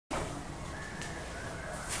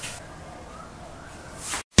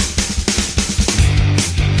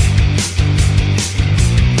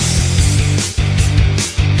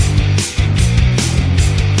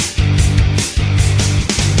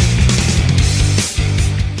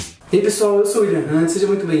E aí pessoal, eu sou o William Hunt, seja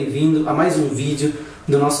muito bem-vindo a mais um vídeo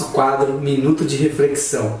do nosso quadro Minuto de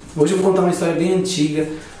Reflexão. Hoje eu vou contar uma história bem antiga,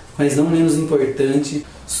 mas não menos importante,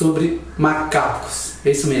 sobre macacos.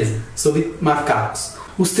 É isso mesmo, sobre macacos.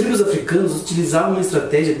 Os tribos africanos utilizavam uma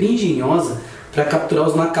estratégia bem engenhosa para capturar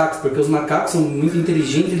os macacos, porque os macacos são muito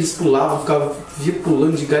inteligentes, eles pulavam, via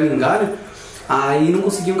pulando de galho em galho, aí não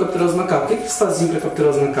conseguiam capturar os macacos. O que eles faziam para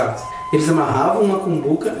capturar os macacos? Eles amarravam uma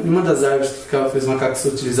cumbuca em uma das árvores que os macacos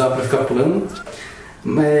utilizavam para ficar pulando,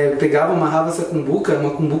 pegavam, amarravam essa cumbuca, uma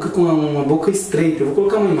cumbuca com uma boca estreita. Eu vou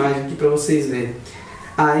colocar uma imagem aqui para vocês verem.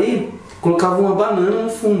 Aí colocavam uma banana no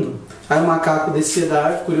fundo. Aí o macaco descia da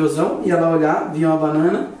árvore, curiosão, ia lá olhar, via uma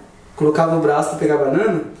banana, colocava o braço para pegar a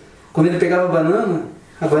banana. Quando ele pegava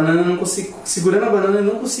a banana não conseguia, segurando a banana,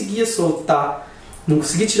 ele não conseguia soltar, não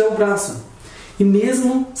conseguia tirar o braço. E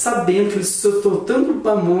mesmo sabendo que ele soltando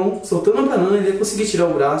a banana, ele ia conseguir tirar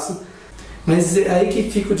o braço. Mas é aí que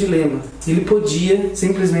fica o dilema. Ele podia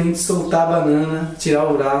simplesmente soltar a banana, tirar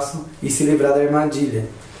o braço e se livrar da armadilha.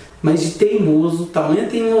 Mas de teimoso, tamanha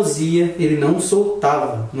teimosia, ele não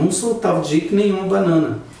soltava de jeito nenhum a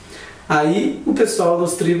banana. Aí o pessoal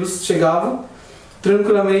das tribos chegava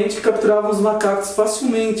tranquilamente e capturava os macacos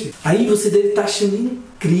facilmente. Aí você deve estar achando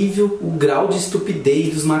incrível o grau de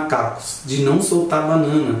estupidez dos macacos, de não soltar a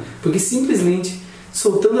banana, porque simplesmente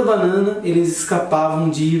soltando a banana eles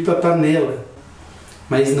escapavam de ir para a panela,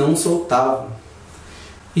 mas não soltavam.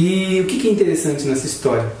 E o que é interessante nessa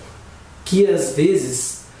história? Que às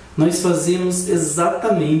vezes nós fazemos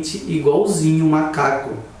exatamente igualzinho o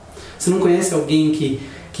macaco. Você não conhece alguém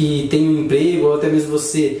que tem um emprego, ou até mesmo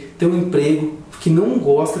você tem um emprego que não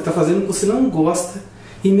gosta, está fazendo o que você não gosta,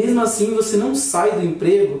 e mesmo assim você não sai do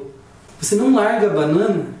emprego, você não larga a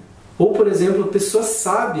banana? Ou, por exemplo, a pessoa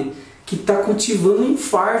sabe que está cultivando um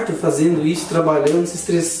infarto fazendo isso, trabalhando, se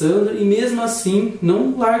estressando, e mesmo assim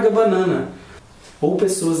não larga a banana. Ou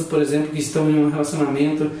pessoas, por exemplo, que estão em um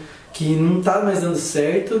relacionamento que não está mais dando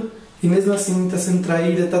certo, e mesmo assim está sendo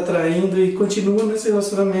traída, está traindo e continua nesse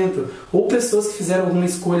relacionamento. Ou pessoas que fizeram alguma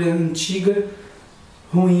escolha antiga,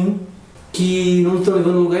 ruim, que não estão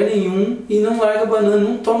levando a lugar nenhum e não larga a banana,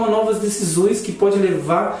 não toma novas decisões que pode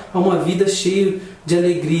levar a uma vida cheia de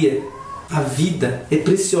alegria. A vida é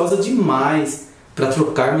preciosa demais para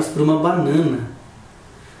trocarmos por uma banana.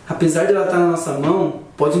 Apesar de ela estar na nossa mão,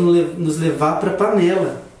 pode nos levar para a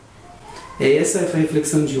panela. Essa é a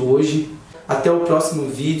reflexão de hoje. Até o próximo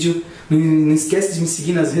vídeo. Não esquece de me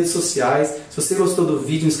seguir nas redes sociais. Se você gostou do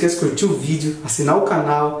vídeo, não esquece de curtir o vídeo, assinar o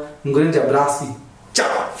canal. Um grande abraço e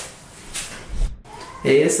tchau!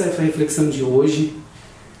 Essa é a reflexão de hoje.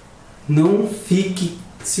 Não fique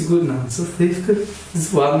segurando. Não, só fica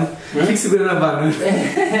zoado, né? Não fique segurando a banana.